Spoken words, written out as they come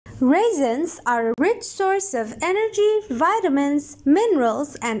Raisins are a rich source of energy, vitamins,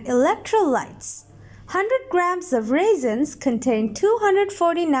 minerals, and electrolytes. 100 grams of raisins contain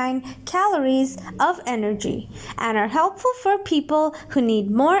 249 calories of energy and are helpful for people who need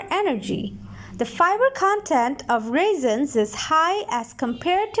more energy. The fiber content of raisins is high as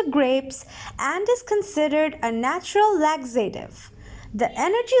compared to grapes and is considered a natural laxative. The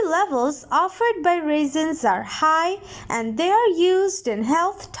energy levels offered by raisins are high and they are used in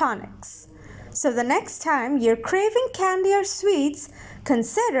health tonics. So the next time you're craving candy or sweets,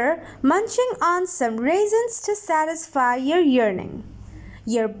 consider munching on some raisins to satisfy your yearning.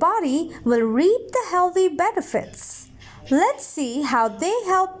 Your body will reap the healthy benefits. Let's see how they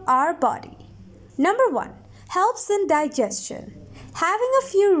help our body. Number 1. Helps in digestion. Having a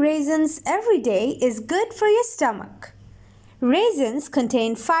few raisins every day is good for your stomach. Raisins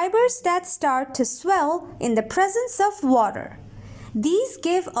contain fibers that start to swell in the presence of water. These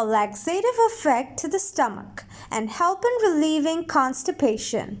give a laxative effect to the stomach and help in relieving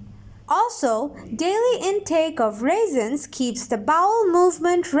constipation. Also, daily intake of raisins keeps the bowel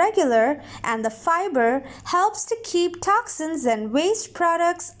movement regular and the fiber helps to keep toxins and waste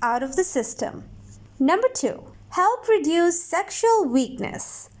products out of the system. Number 2. Help reduce sexual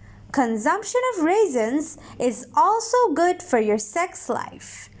weakness. Consumption of raisins is also good for your sex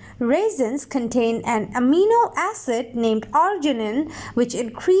life. Raisins contain an amino acid named arginine which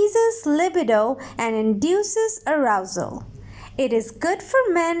increases libido and induces arousal. It is good for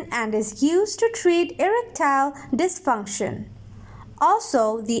men and is used to treat erectile dysfunction.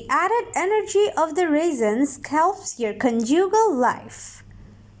 Also, the added energy of the raisins helps your conjugal life.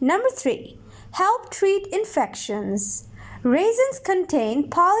 Number 3. Help treat infections. Raisins contain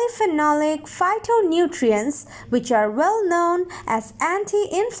polyphenolic phytonutrients which are well known as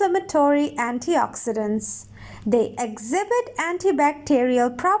anti-inflammatory antioxidants. They exhibit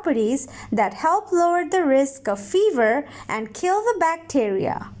antibacterial properties that help lower the risk of fever and kill the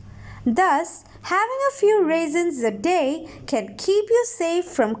bacteria. Thus, having a few raisins a day can keep you safe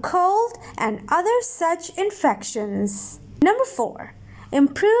from cold and other such infections. Number 4.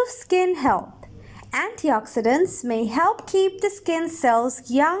 Improve skin health. Antioxidants may help keep the skin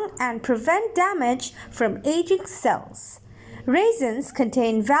cells young and prevent damage from aging cells. Raisins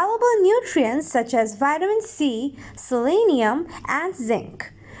contain valuable nutrients such as vitamin C, selenium, and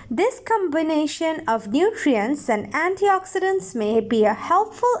zinc. This combination of nutrients and antioxidants may be a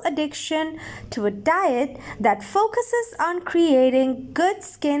helpful addition to a diet that focuses on creating good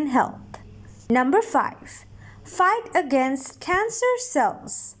skin health. Number 5. Fight against cancer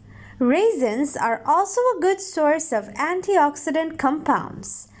cells. Raisins are also a good source of antioxidant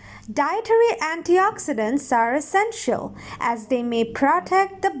compounds. Dietary antioxidants are essential as they may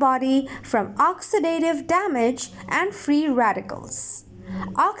protect the body from oxidative damage and free radicals.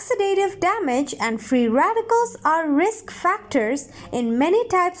 Oxidative damage and free radicals are risk factors in many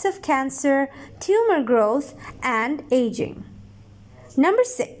types of cancer, tumor growth, and aging. Number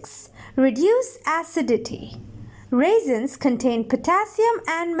 6. Reduce acidity. Raisins contain potassium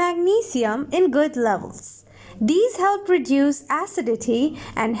and magnesium in good levels. These help reduce acidity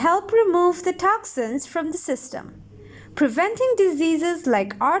and help remove the toxins from the system, preventing diseases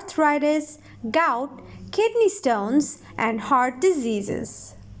like arthritis, gout, kidney stones, and heart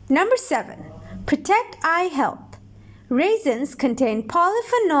diseases. Number 7. Protect eye health. Raisins contain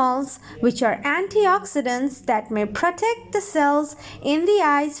polyphenols, which are antioxidants that may protect the cells in the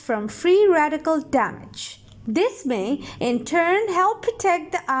eyes from free radical damage. This may, in turn, help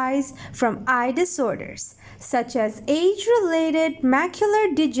protect the eyes from eye disorders, such as age-related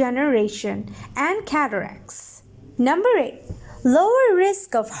macular degeneration and cataracts. Number 8. Lower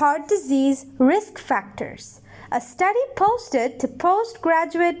risk of heart disease risk factors. A study posted to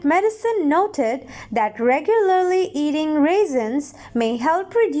Postgraduate Medicine noted that regularly eating raisins may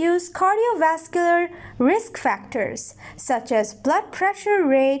help reduce cardiovascular risk factors, such as blood pressure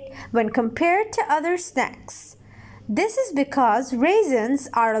rate when compared to other snacks. This is because raisins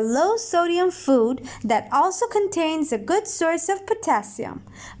are a low-sodium food that also contains a good source of potassium,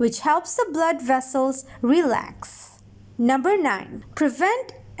 which helps the blood vessels relax. Number 9.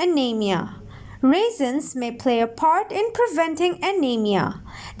 Prevent anemia. Raisins may play a part in preventing anemia.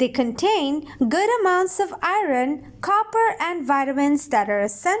 They contain good amounts of iron, copper, and vitamins that are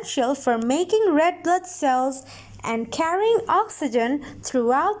essential for making red blood cells and carrying oxygen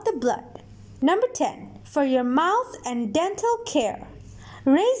throughout the blood. Number 10. For your mouth and dental care.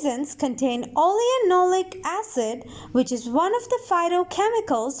 Raisins contain oleanolic acid, which is one of the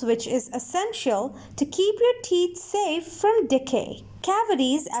phytochemicals which is essential to keep your teeth safe from decay,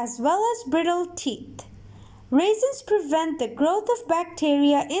 cavities, as well as brittle teeth. Raisins prevent the growth of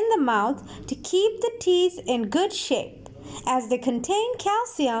bacteria in the mouth to keep the teeth in good shape. As they contain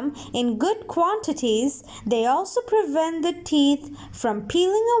calcium in good quantities, they also prevent the teeth from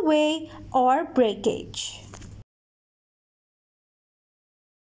peeling away or breakage.